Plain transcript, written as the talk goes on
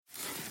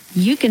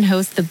you can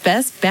host the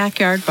best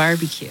backyard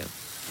barbecue.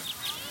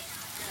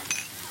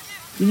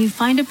 When you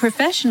find a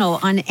professional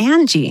on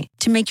Angie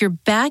to make your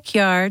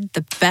backyard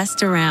the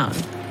best around.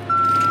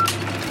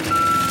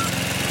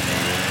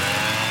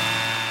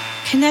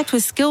 Connect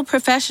with skilled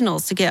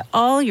professionals to get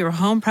all your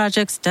home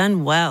projects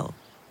done well.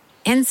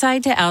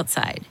 Inside to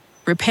outside,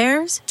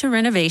 repairs to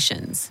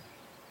renovations.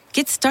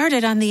 Get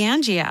started on the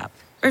Angie app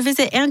or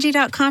visit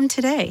Angie.com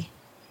today.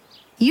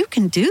 You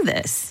can do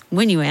this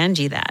when you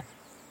Angie that.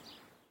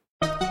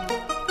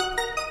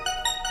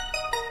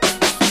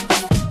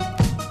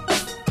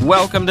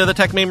 Welcome to the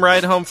Tech Meme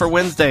Ride Home for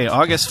Wednesday,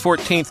 August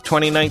 14th,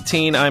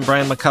 2019. I'm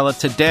Brian McCullough.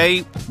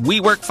 Today,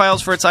 WeWork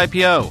files for its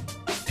IPO.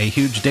 A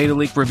huge data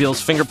leak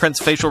reveals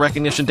fingerprints, facial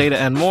recognition data,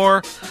 and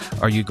more.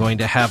 Are you going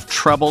to have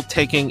trouble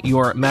taking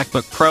your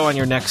MacBook Pro on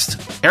your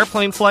next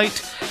airplane flight?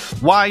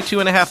 Why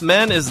 2.5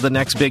 Men is the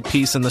next big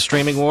piece in the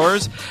streaming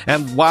wars,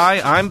 and why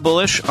I'm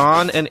bullish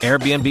on an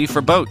Airbnb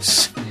for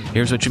boats.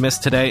 Here's what you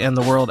missed today in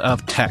the world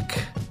of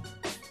tech.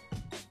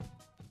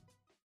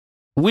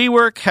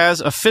 WeWork has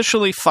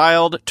officially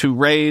filed to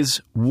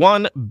raise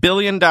 $1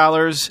 billion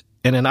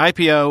in an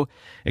IPO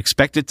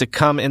expected to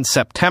come in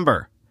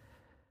September.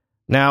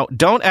 Now,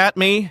 don't at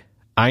me.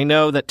 I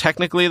know that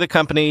technically the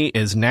company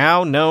is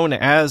now known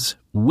as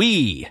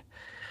We.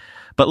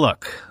 But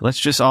look, let's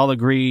just all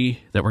agree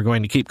that we're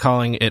going to keep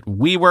calling it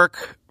WeWork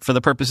for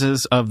the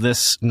purposes of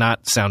this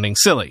not sounding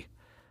silly.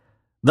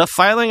 The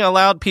filing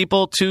allowed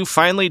people to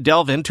finally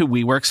delve into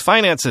WeWork's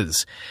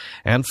finances,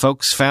 and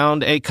folks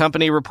found a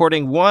company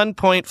reporting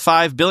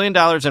 $1.5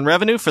 billion in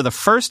revenue for the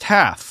first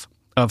half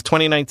of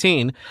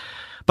 2019,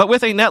 but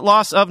with a net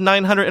loss of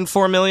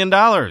 $904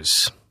 million.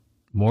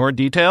 More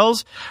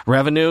details: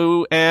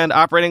 revenue and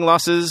operating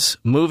losses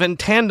move in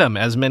tandem,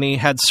 as many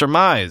had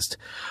surmised.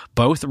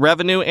 Both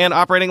revenue and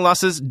operating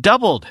losses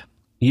doubled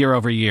year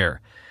over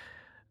year.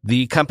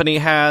 The company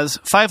has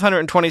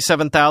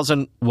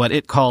 527,000 what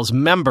it calls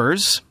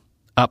members,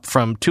 up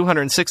from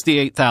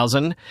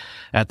 268,000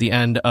 at the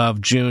end of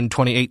June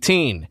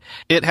 2018.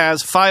 It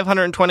has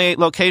 528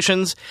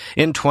 locations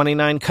in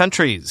 29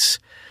 countries.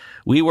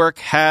 WeWork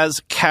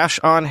has cash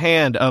on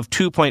hand of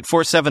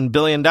 $2.47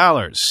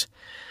 billion,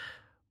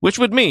 which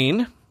would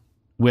mean,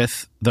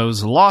 with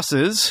those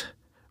losses,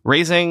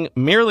 raising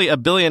merely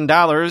 $1 billion in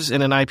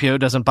an IPO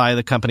doesn't buy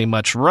the company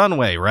much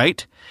runway,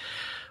 right?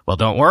 Well,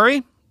 don't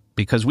worry,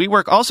 because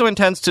WeWork also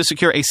intends to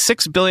secure a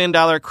 $6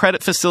 billion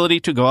credit facility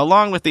to go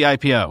along with the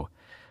IPO.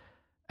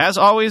 As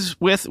always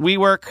with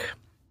WeWork,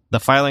 the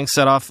filing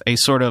set off a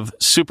sort of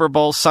Super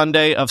Bowl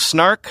Sunday of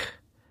snark.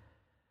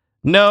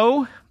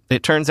 No,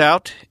 it turns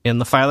out, in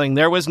the filing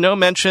there was no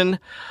mention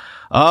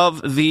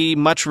of the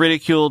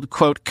much-ridiculed,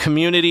 quote,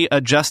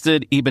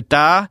 community-adjusted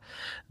EBITDA,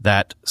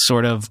 that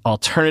sort of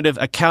alternative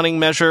accounting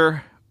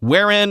measure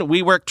wherein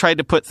WeWork tried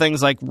to put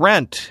things like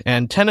rent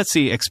and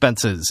tenancy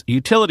expenses,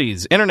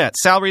 utilities, internet,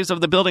 salaries of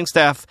the building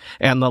staff,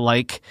 and the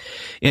like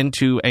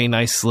into a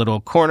nice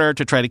little corner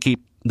to try to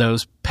keep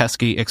those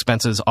pesky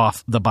expenses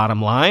off the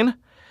bottom line.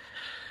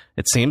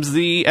 It seems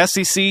the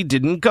SEC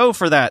didn't go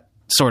for that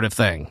sort of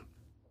thing.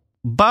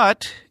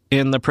 But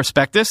in the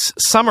prospectus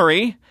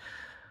summary,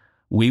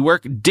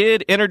 WeWork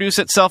did introduce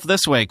itself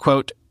this way,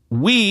 quote,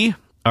 "We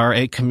are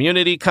a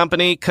community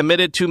company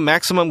committed to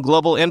maximum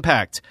global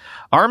impact.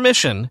 Our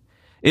mission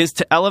is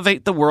to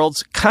elevate the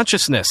world's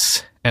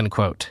consciousness," end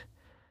quote.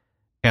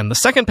 And the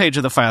second page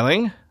of the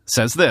filing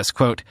says this,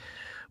 quote,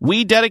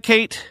 "We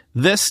dedicate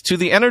this to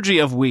the energy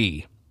of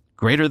we,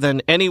 greater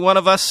than any one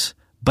of us,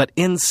 but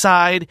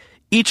inside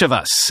each of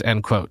us,"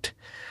 end quote.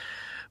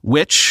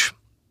 Which,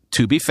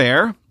 to be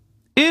fair,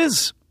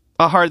 is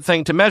a hard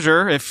thing to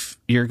measure if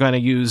you're going to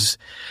use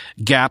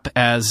GAAP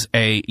as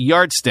a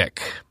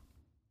yardstick.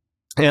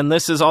 And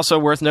this is also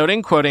worth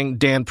noting, quoting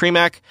Dan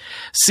Primack,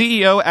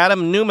 CEO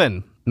Adam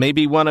Newman may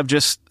be one of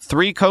just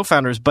 3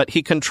 co-founders, but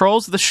he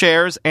controls the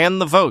shares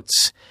and the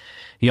votes.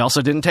 He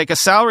also didn't take a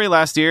salary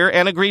last year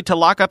and agreed to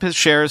lock up his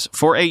shares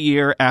for a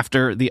year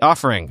after the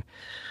offering.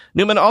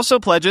 Newman also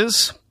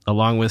pledges,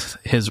 along with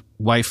his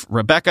wife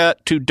Rebecca,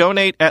 to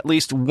donate at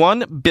least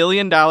 $1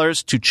 billion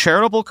to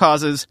charitable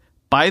causes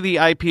by the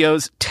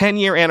IPO's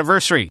 10-year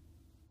anniversary.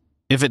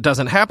 If it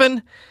doesn't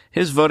happen,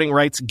 his voting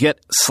rights get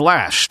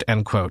slashed,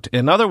 end quote.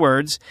 In other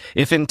words,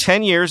 if in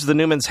 10 years the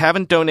Newmans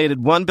haven't donated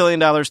 $1 billion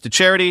to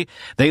charity,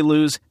 they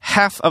lose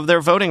half of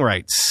their voting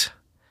rights.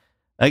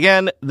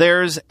 Again,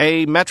 there's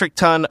a metric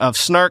ton of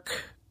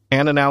snark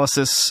and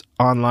analysis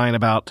online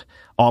about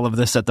all of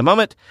this at the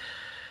moment.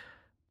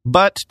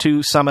 But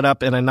to sum it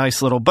up in a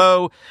nice little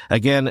bow,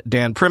 again,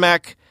 Dan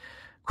Primack,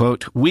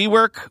 quote,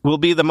 "WeWork will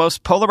be the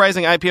most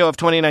polarizing IPO of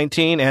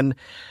 2019, and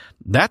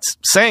that's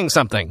saying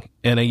something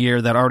in a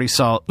year that already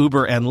saw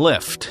Uber and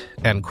Lyft,"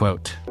 end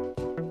quote.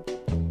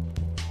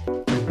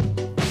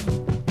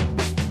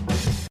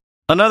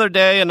 Another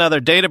day,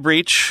 another data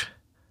breach.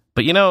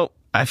 But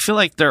I feel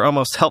like they're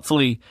almost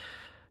helpfully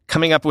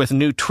coming up with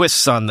new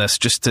twists on this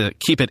just to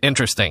keep it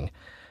interesting.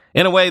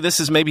 In a way, this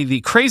is maybe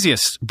the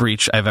craziest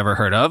breach I've ever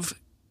heard of,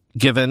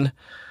 given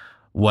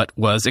what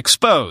was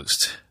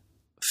exposed.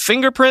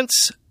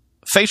 Fingerprints,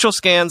 facial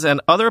scans,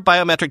 and other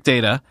biometric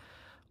data,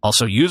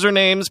 also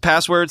usernames,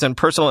 passwords, and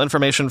personal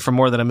information from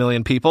more than 1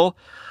 million people,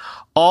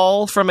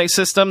 all from a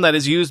system that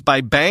is used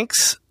by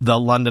banks, the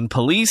London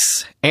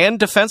police, and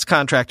defense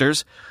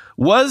contractors,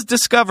 was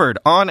discovered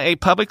on a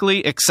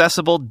publicly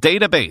accessible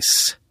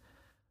database.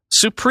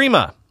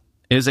 Suprema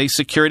is a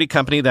security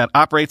company that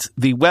operates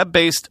the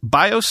web-based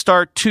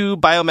BioStar 2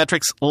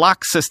 biometrics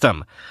lock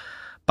system.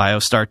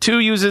 BioStar 2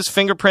 uses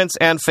fingerprints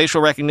and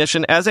facial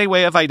recognition as a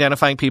way of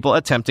identifying people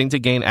attempting to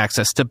gain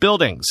access to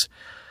buildings.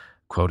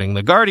 Quoting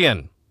The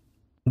Guardian,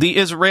 the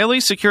Israeli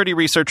security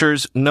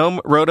researchers Noam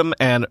Rodam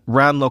and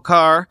Ran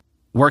Lokar,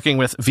 working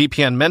with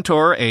VPN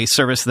Mentor, a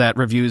service that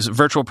reviews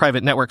virtual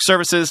private network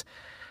services,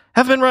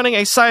 have been running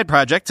a side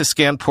project to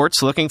scan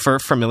ports looking for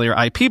familiar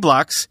IP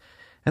blocks,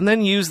 and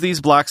then use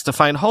these blocks to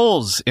find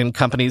holes in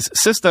companies'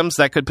 systems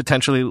that could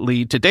potentially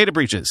lead to data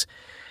breaches.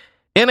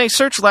 In a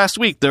search last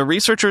week, the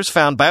researchers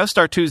found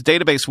BioStar 2's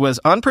database was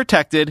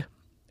unprotected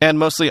and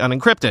mostly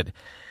unencrypted.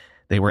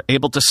 They were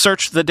able to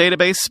search the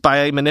database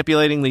by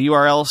manipulating the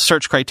URL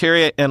search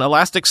criteria in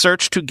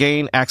Elasticsearch to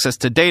gain access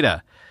to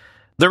data.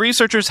 The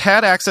researchers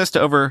had access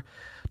to over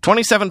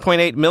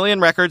 27.8 million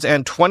records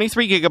and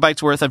 23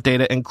 gigabytes worth of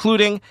data,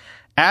 including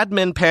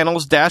admin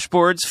panels,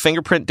 dashboards,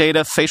 fingerprint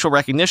data, facial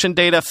recognition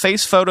data,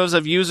 face photos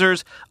of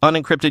users,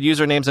 unencrypted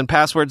usernames and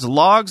passwords,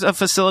 logs of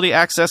facility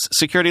access,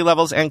 security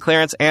levels and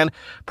clearance, and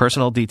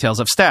personal details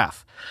of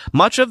staff.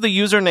 Much of the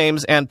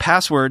usernames and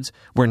passwords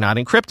were not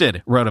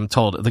encrypted, Rodam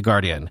told The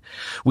Guardian.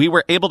 We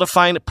were able to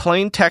find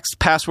plain text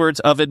passwords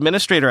of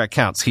administrator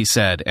accounts, he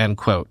said, end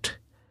quote.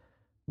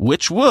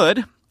 Which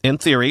would, in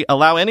theory,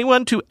 allow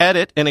anyone to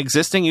edit an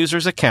existing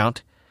user's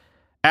account,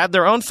 add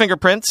their own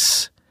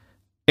fingerprints,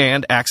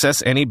 and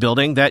access any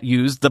building that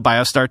used the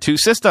BioStar 2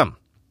 system.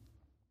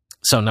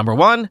 So number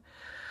one,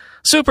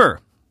 super.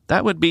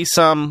 That would be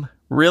some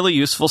really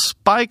useful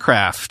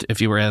spycraft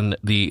if you were in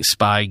the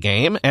spy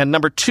game. And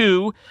number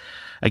two,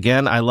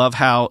 again, I love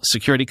how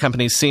security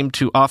companies seem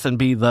to often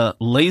be the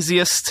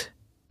laziest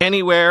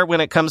anywhere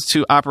when it comes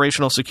to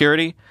operational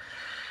security.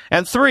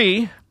 And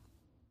three,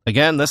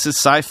 again, this is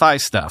sci-fi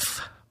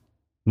stuff.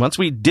 Once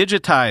we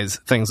digitize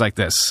things like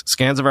this,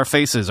 scans of our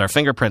faces, our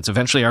fingerprints,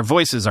 eventually our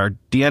voices, our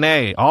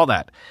DNA, all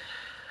that.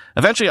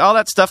 Eventually, all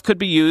that stuff could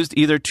be used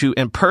either to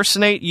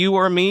impersonate you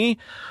or me,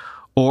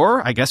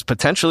 or, I guess,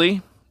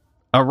 potentially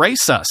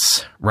erase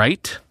us,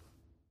 right?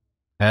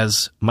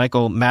 As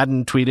Michael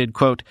Madden tweeted,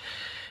 quote,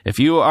 if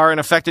you are an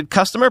affected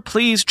customer,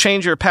 please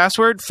change your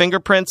password,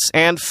 fingerprints,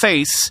 and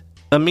face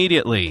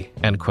immediately,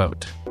 end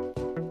quote.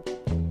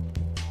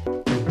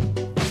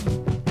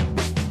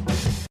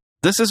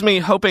 This is me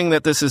hoping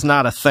that this is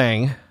not a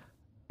thing,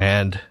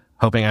 and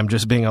hoping I'm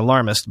just being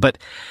alarmist, but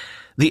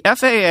the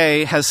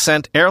FAA has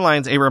sent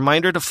airlines a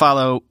reminder to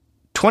follow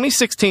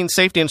 2016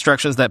 safety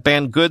instructions that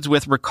ban goods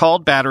with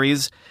recalled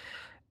batteries,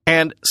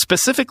 and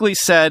specifically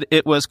said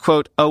it was,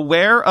 quote,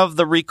 aware of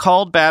the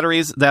recalled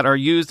batteries that are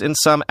used in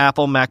some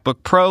Apple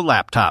MacBook Pro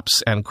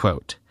laptops, end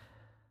quote.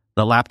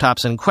 The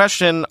laptops in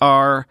question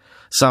are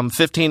some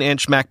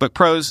 15-inch MacBook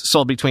Pros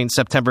sold between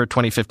September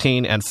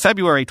 2015 and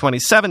February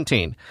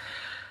 2017.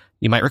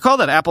 You might recall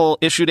that Apple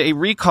issued a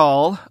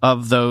recall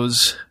of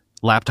those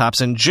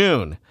laptops in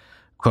June.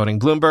 Quoting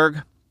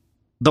Bloomberg,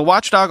 the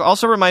watchdog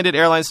also reminded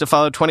airlines to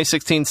follow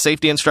 2016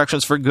 safety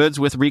instructions for goods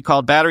with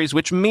recalled batteries,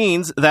 which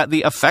means that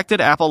the affected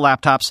Apple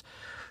laptops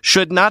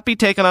should not be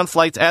taken on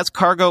flights as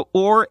cargo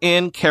or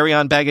in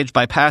carry-on baggage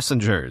by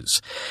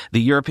passengers.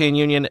 The European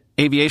Union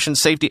Aviation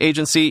Safety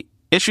Agency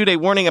issued a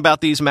warning about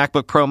these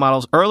MacBook Pro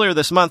models earlier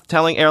this month,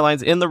 telling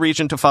airlines in the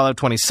region to follow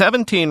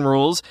 2017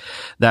 rules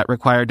that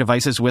require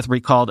devices with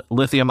recalled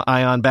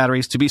lithium-ion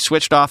batteries to be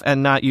switched off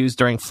and not used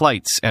during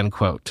flights, end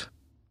quote.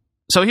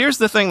 So here's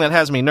the thing that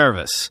has me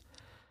nervous.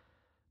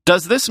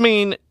 Does this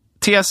mean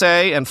TSA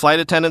and flight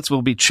attendants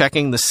will be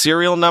checking the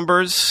serial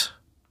numbers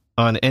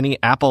on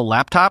any Apple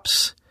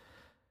laptops?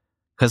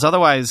 Because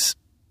otherwise,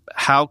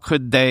 how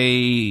could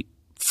they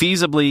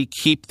feasibly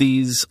keep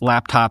these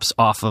laptops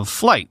off of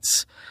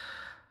flights?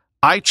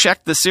 I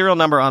checked the serial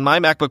number on my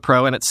MacBook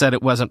Pro and it said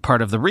it wasn't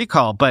part of the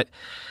recall. But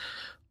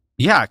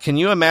yeah, can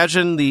you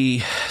imagine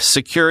the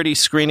security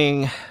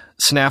screening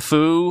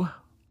snafu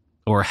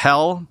or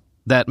hell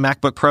that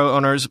MacBook Pro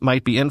owners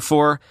might be in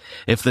for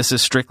if this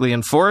is strictly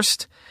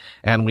enforced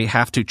and we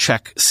have to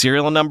check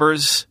serial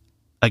numbers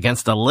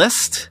against a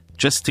list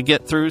just to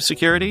get through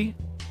security?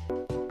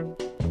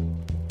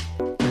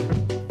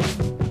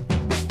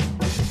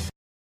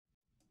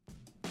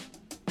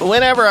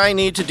 Whenever I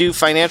need to do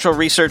financial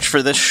research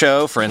for this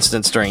show, for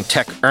instance, during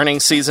tech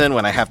earnings season,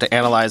 when I have to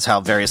analyze how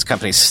various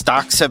companies'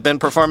 stocks have been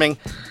performing,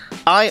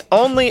 I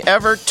only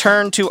ever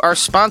turn to our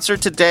sponsor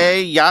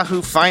today,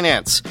 Yahoo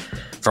Finance.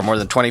 For more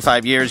than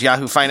 25 years,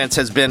 Yahoo Finance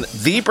has been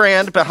the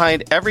brand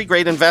behind every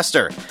great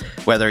investor.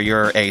 Whether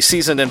you're a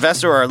seasoned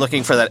investor or are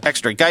looking for that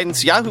extra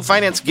guidance, Yahoo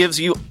Finance gives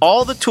you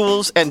all the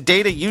tools and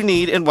data you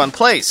need in one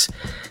place.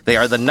 They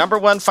are the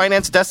 #1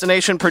 finance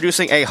destination,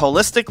 producing a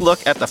holistic look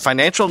at the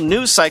financial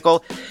news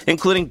cycle,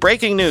 including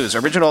breaking news,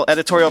 original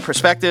editorial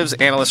perspectives,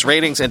 analyst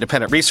ratings,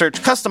 independent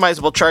research,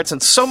 customizable charts,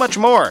 and so much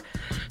more.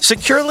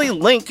 Securely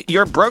link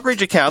your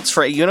brokerage accounts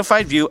for a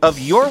unified view of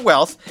your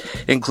wealth,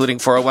 including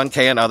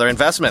 401k and other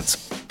investments.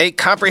 A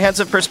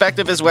comprehensive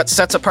perspective is what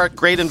sets apart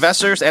great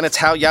investors, and it's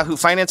how Yahoo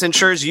Finance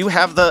ensures you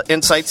have the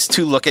insights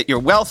to look at your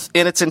wealth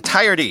in its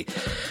entirety.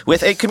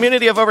 With a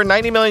community of over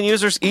 90 million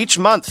users each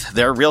month,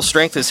 their real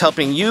strength is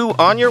helping you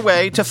on your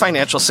way to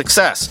financial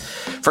success.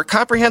 For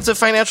comprehensive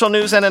financial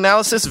news and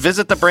analysis,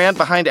 visit the brand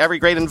behind every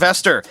great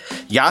investor,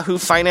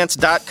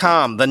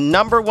 yahoofinance.com, the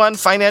 #1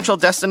 financial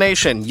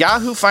destination,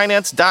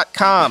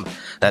 yahoofinance.com.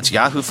 That's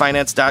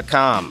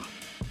yahoofinance.com.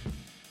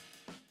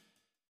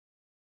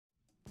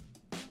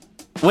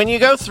 When you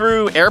go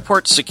through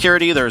airport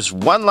security, there's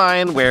one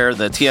line where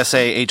the TSA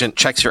agent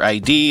checks your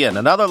ID and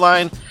another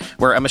line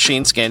where a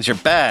machine scans your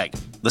bag.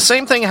 The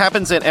same thing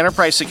happens in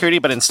enterprise security,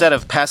 but instead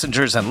of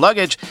passengers and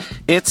luggage,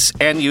 it's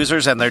end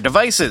users and their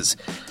devices.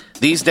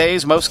 These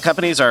days, most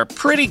companies are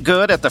pretty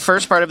good at the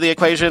first part of the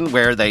equation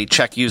where they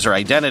check user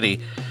identity,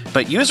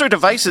 but user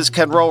devices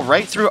can roll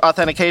right through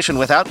authentication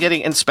without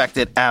getting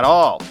inspected at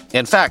all.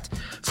 In fact,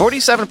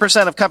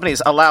 47% of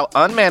companies allow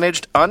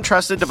unmanaged,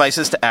 untrusted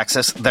devices to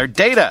access their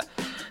data.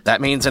 That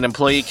means an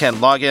employee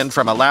can log in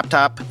from a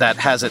laptop that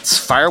has its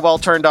firewall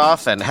turned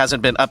off and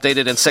hasn't been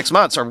updated in 6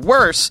 months. Or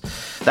worse,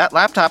 that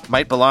laptop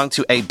might belong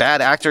to a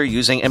bad actor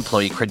using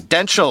employee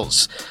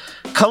credentials.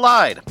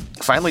 Collide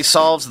finally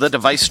solves the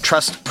device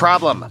trust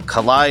problem.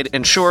 Collide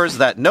ensures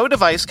that no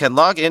device can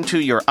log into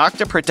your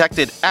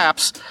Okta-protected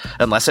apps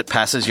unless it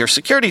passes your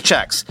security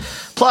checks.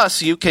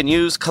 Plus, you can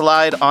use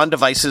Collide on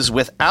devices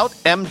without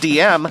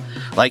MDM,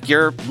 like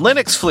your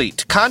Linux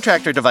fleet,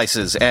 contractor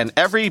devices, and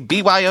every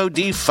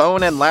BYOD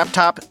phone and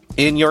laptop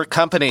in your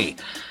company.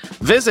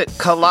 Visit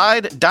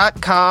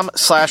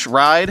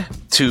collide.com/ride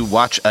to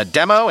watch a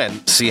demo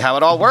and see how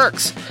it all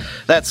works.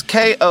 That's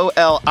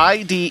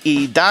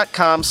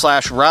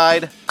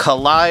KOLIDE.com/ride,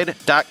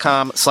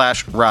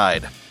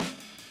 collide.com/ride.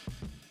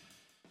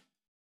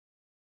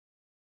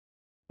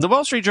 The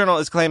Wall Street Journal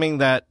is claiming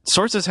that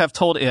sources have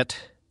told it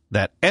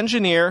that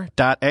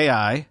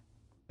Engineer.ai,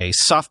 a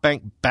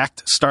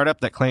SoftBank-backed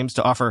startup that claims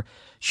to offer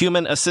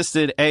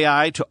human-assisted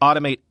AI to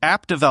automate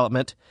app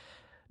development,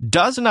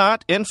 does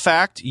not, in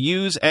fact,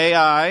 use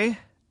AI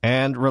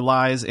and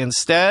relies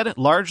instead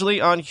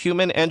largely on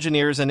human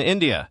engineers in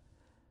India.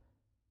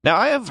 Now,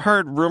 I have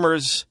heard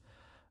rumors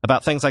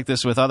about things like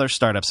this with other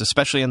startups,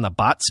 especially in the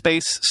bot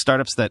space,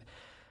 startups that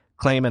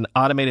claim an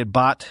automated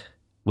bot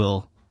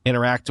will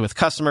interact with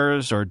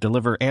customers or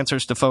deliver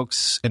answers to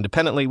folks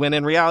independently, when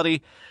in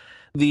reality,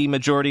 the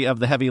majority of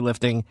the heavy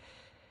lifting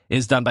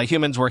is done by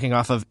humans working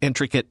off of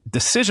intricate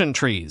decision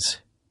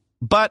trees.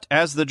 But,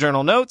 as the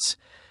journal notes,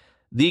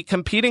 the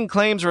competing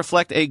claims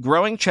reflect a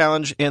growing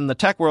challenge in the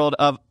tech world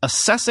of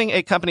assessing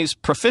a company's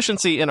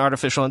proficiency in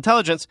artificial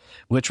intelligence,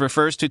 which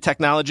refers to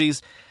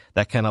technologies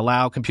that can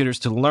allow computers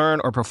to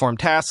learn or perform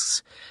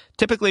tasks,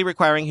 typically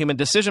requiring human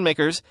decision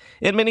makers,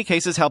 in many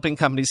cases helping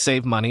companies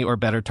save money or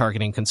better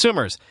targeting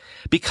consumers.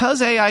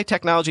 Because AI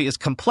technology is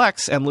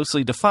complex and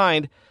loosely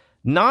defined,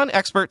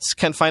 non-experts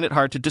can find it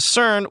hard to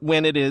discern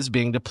when it is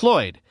being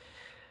deployed.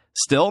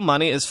 Still,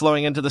 money is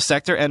flowing into the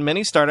sector, and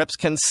many startups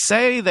can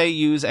say they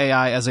use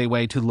AI as a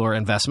way to lure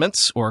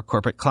investments or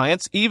corporate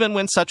clients, even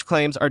when such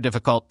claims are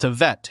difficult to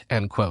vet,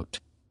 end quote.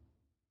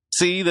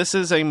 See, this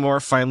is a more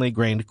finely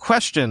grained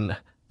question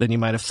than you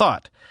might have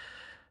thought.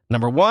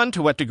 Number one,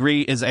 to what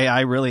degree is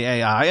AI really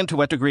AI, and to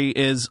what degree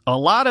is a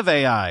lot of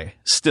AI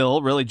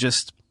still really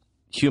just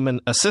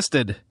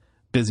human-assisted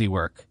busy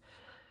work?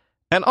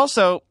 And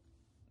also,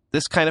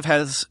 this kind of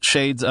has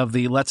shades of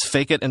the let's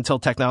fake it until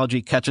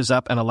technology catches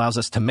up and allows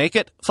us to make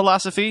it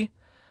philosophy.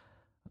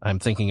 I'm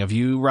thinking of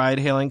you,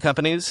 ride-hailing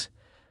companies.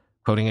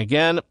 Quoting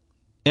again,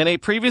 in a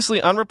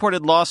previously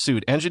unreported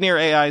lawsuit, Engineer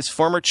AI's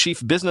former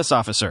chief business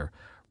officer,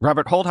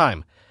 Robert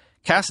Holdheim,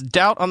 cast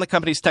doubt on the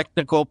company's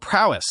technical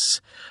prowess.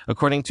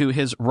 According to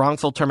his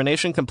wrongful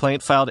termination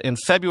complaint filed in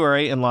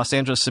February in Los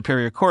Angeles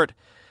Superior Court,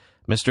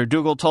 Mr.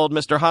 Dougal told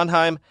Mr.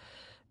 Holdheim,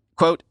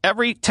 quote,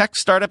 every tech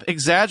startup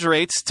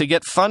exaggerates to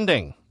get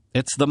funding.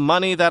 It's the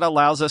money that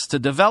allows us to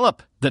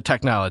develop the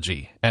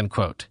technology, end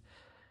quote.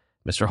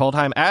 Mr.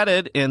 Holdheim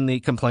added in the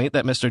complaint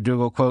that Mr.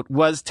 Dougal, quote,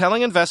 was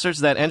telling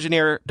investors that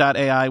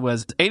Engineer.ai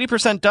was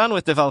 80% done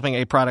with developing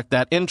a product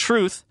that, in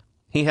truth,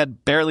 he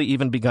had barely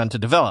even begun to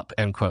develop,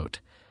 end quote.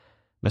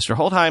 Mr.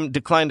 Holdheim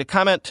declined to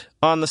comment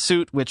on the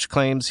suit, which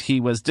claims he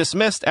was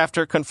dismissed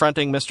after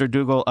confronting Mr.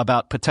 Dougal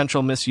about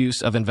potential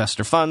misuse of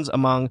investor funds,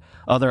 among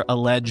other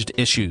alleged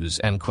issues,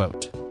 end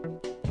quote.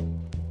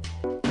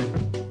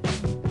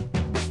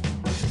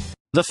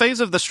 The phase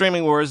of the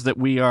streaming wars that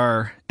we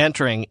are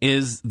entering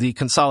is the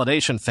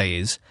consolidation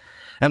phase.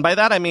 And by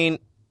that, I mean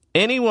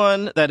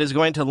anyone that is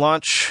going to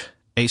launch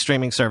a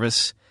streaming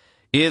service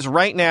is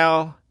right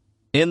now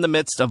in the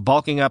midst of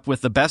bulking up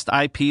with the best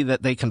IP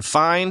that they can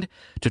find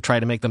to try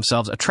to make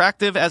themselves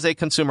attractive as a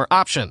consumer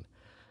option.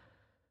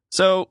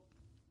 So,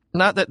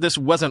 not that this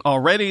wasn't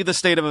already the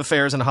state of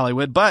affairs in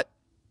Hollywood, but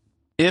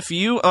if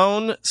you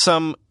own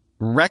some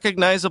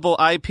recognizable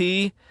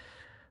IP,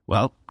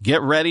 well,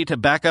 get ready to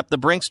back up the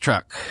Brinks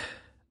truck.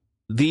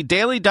 The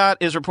Daily Dot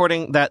is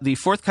reporting that the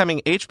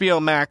forthcoming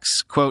HBO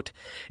Max, quote,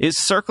 is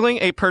circling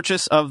a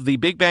purchase of The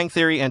Big Bang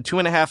Theory and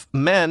 2.5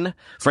 Men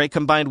for a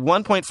combined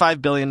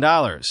 $1.5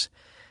 billion.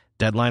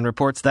 Deadline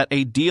reports that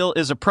a deal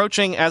is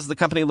approaching as the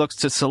company looks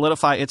to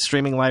solidify its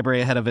streaming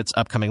library ahead of its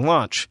upcoming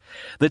launch.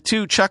 The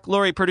two Chuck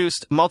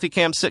Lorre-produced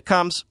multicam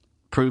sitcoms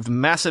proved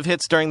massive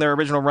hits during their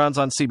original runs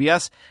on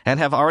CBS and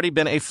have already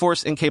been a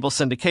force in cable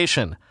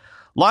syndication.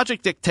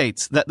 Logic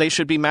dictates that they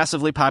should be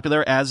massively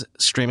popular as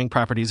streaming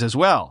properties as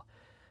well.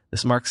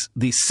 This marks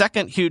the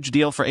second huge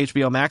deal for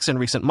HBO Max in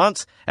recent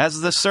months,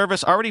 as the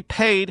service already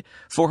paid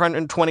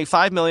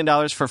 $425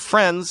 million for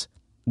Friends,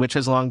 which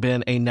has long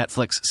been a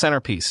Netflix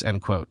centerpiece,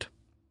 end quote.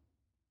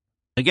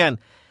 Again,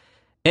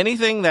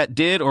 anything that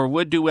did or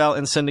would do well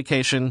in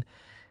syndication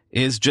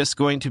is just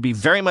going to be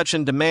very much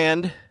in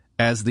demand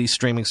as these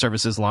streaming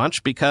services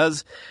launch,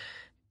 because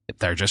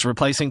they're just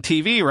replacing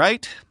TV,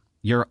 right?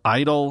 Your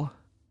idle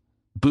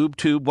boob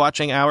tube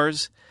watching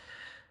hours.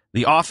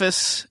 The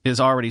Office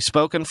is already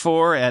spoken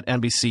for at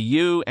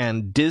NBCU,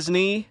 and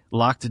Disney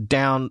locked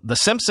down The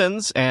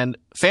Simpsons and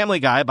Family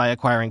Guy by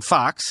acquiring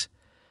Fox.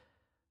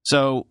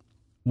 So,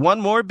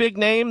 one more big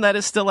name that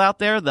is still out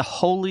there, the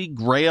Holy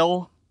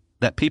Grail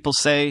that people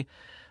say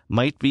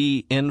might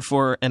be in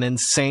for an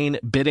insane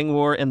bidding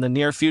war in the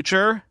near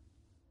future,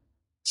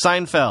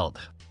 Seinfeld.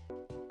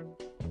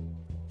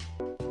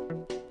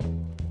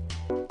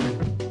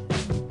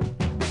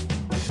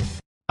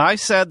 I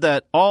said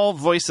that all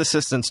voice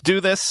assistants do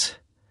this,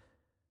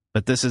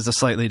 but this is a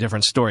slightly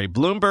different story.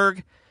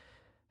 Bloomberg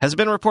has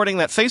been reporting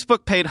that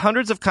Facebook paid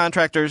hundreds of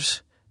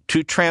contractors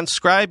to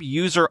transcribe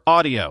user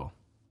audio.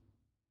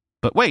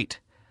 But wait,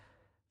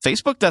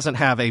 Facebook doesn't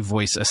have a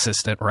voice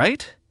assistant,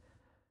 right?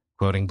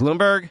 Quoting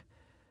Bloomberg,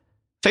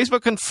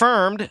 Facebook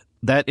confirmed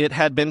that it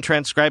had been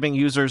transcribing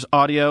users'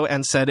 audio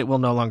and said it will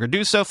no longer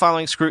do so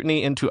following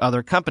scrutiny into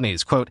other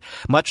companies. Quote,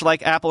 much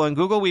like Apple and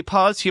Google, we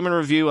paused human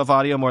review of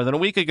audio more than a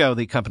week ago,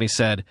 the company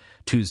said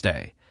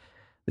Tuesday.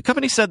 The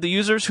company said the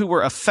users who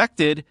were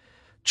affected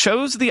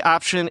chose the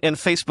option in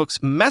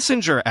Facebook's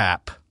Messenger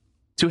app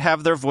to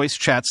have their voice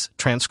chats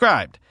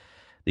transcribed.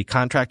 The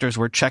contractors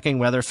were checking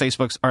whether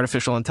Facebook's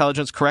artificial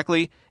intelligence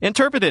correctly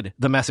interpreted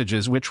the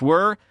messages, which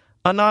were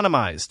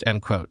anonymized,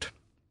 end quote.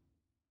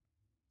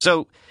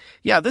 So,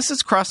 yeah, this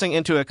is crossing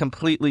into a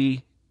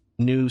completely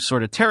new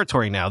sort of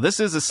territory now. This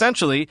is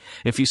essentially,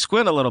 if you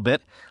squint a little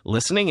bit,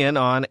 listening in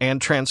on and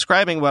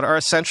transcribing what are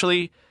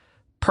essentially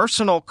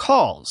personal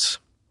calls.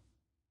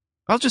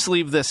 I'll just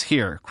leave this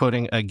here,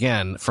 quoting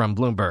again from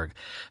Bloomberg.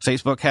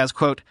 Facebook has,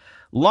 quote,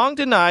 long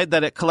denied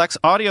that it collects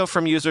audio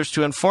from users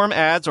to inform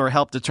ads or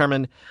help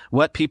determine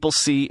what people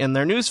see in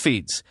their news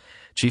feeds.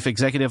 Chief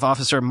Executive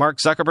Officer Mark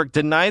Zuckerberg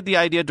denied the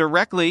idea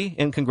directly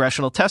in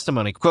congressional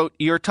testimony. Quote,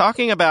 you're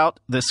talking about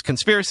this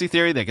conspiracy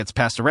theory that gets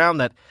passed around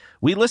that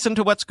we listen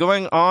to what's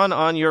going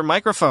on your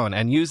microphone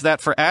and use that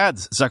for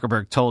ads,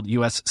 Zuckerberg told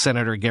U.S.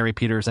 Senator Gary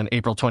Peters in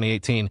April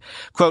 2018.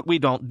 Quote, we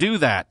don't do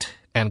that,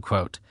 end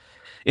quote.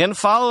 In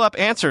follow-up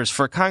answers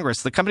for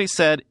Congress, the company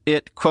said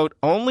it, quote,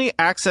 only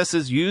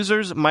accesses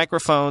users'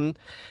 microphone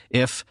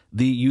if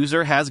the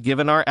user has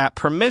given our app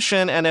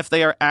permission and if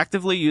they are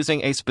actively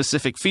using a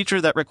specific feature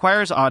that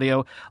requires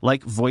audio,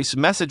 like voice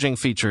messaging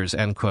features,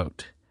 end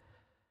quote.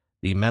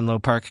 The Menlo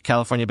Park,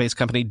 California-based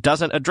company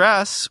doesn't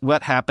address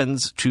what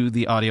happens to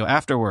the audio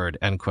afterward,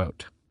 end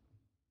quote.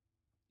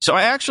 So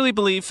I actually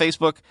believe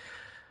Facebook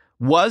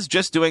was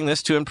just doing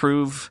this to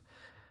improve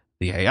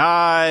the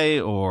AI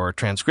or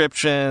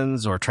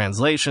transcriptions or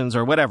translations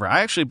or whatever.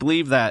 I actually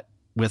believe that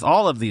with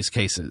all of these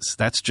cases,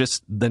 that's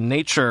just the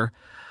nature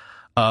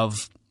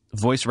of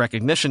voice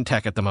recognition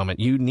tech at the moment.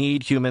 You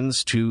need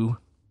humans to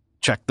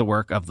check the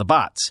work of the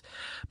bots.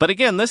 But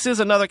again, this is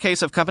another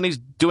case of companies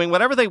doing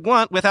whatever they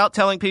want without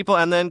telling people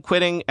and then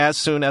quitting as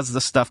soon as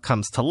the stuff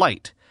comes to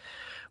light.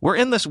 We're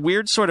in this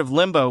weird sort of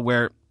limbo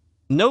where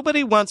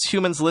nobody wants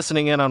humans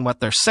listening in on what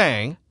they're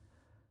saying,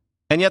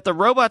 and yet the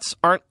robots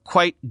aren't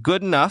quite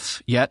good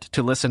enough yet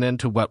to listen in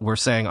to what we're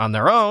saying on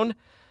their own.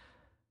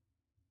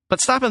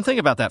 But stop and think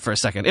about that for a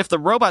second. If the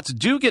robots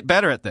do get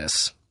better at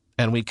this,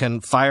 and we can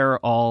fire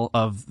all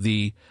of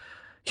the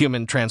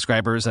human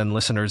transcribers and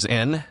listeners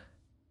in,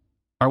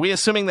 are we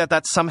assuming that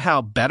that's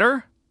somehow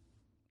better?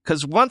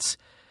 Because once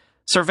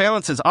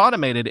surveillance is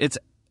automated, it's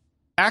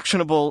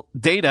actionable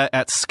data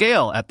at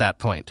scale at that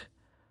point.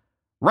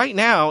 Right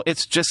now,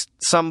 it's just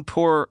some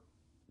poor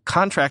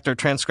contractor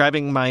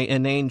transcribing my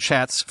inane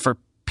chats for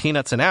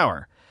peanuts an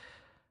hour.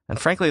 And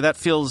frankly, that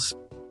feels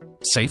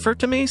safer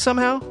to me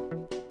somehow.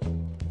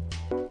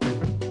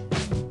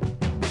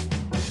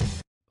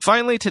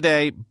 Finally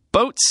today,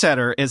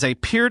 Boatsetter is a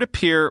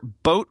peer-to-peer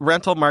boat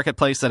rental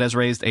marketplace that has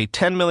raised a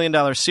 $10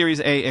 million Series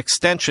A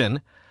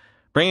extension,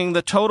 bringing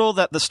the total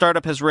that the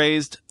startup has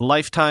raised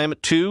lifetime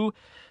to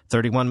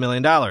 $31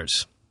 million.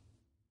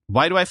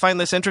 Why do I find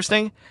this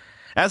interesting?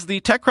 As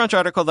the TechCrunch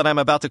article that I'm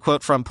about to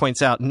quote from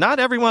points out, not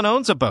everyone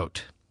owns a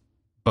boat.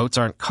 Boats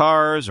aren't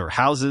cars or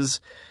houses,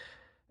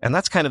 and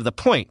that's kind of the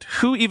point.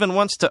 Who even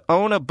wants to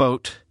own a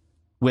boat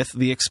with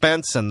the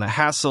expense and the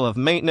hassle of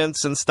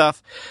maintenance and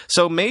stuff?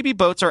 So maybe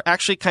boats are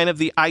actually kind of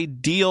the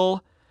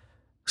ideal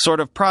sort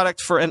of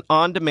product for an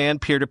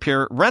on-demand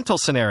peer-to-peer rental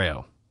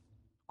scenario.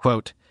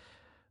 Quote,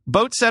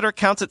 BoatSetter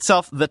counts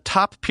itself the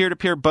top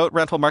peer-to-peer boat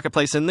rental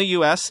marketplace in the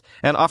U.S.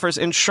 and offers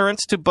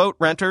insurance to boat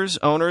renters,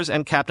 owners,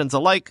 and captains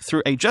alike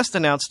through a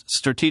just-announced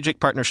strategic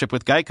partnership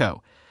with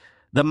Geico.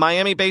 The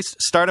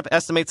Miami-based startup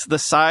estimates the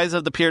size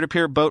of the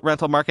peer-to-peer boat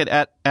rental market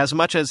at as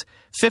much as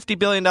 $50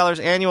 billion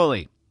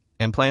annually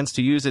and plans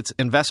to use its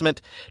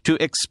investment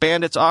to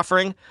expand its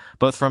offering,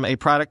 both from a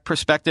product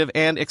perspective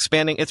and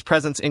expanding its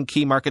presence in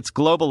key markets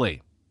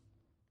globally.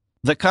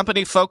 The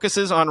company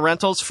focuses on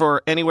rentals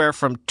for anywhere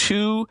from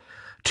 2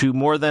 to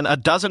more than a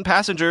dozen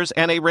passengers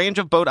and a range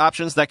of boat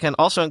options that can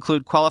also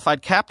include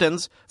qualified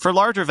captains for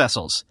larger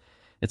vessels.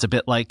 It's a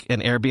bit like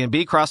an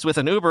Airbnb crossed with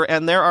an Uber,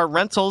 and there are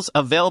rentals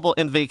available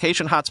in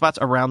vacation hotspots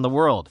around the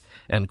world,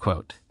 end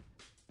quote.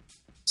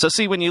 So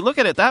see, when you look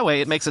at it that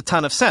way, it makes a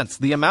ton of sense.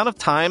 The amount of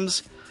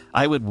times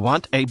I would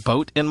want a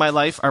boat in my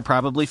life are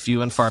probably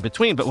few and far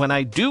between. But when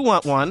I do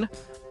want one,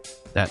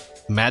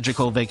 that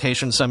magical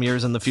vacation some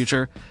years in the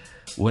future,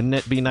 wouldn't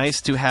it be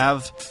nice to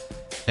have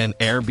an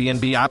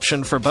Airbnb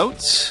option for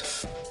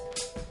boats?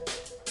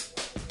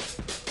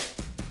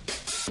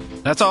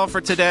 That's all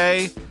for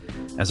today.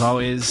 As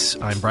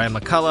always, I'm Brian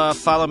McCullough.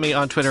 Follow me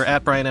on Twitter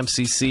at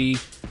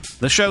BrianMCC.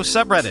 The show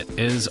subreddit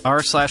is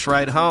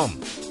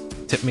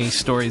r/ridehome. Tip me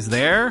stories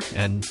there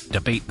and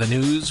debate the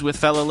news with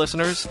fellow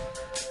listeners.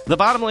 The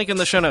bottom link in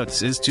the show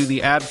notes is to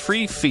the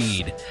ad-free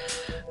feed,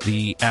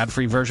 the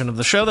ad-free version of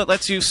the show that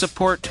lets you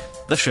support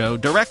the show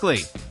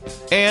directly.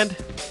 And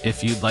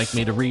if you'd like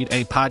me to read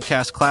a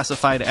podcast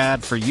classified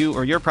ad for you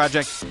or your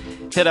project,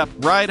 hit up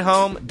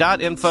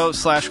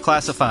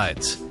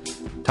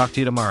ridehome.info/classifieds. Talk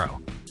to you tomorrow.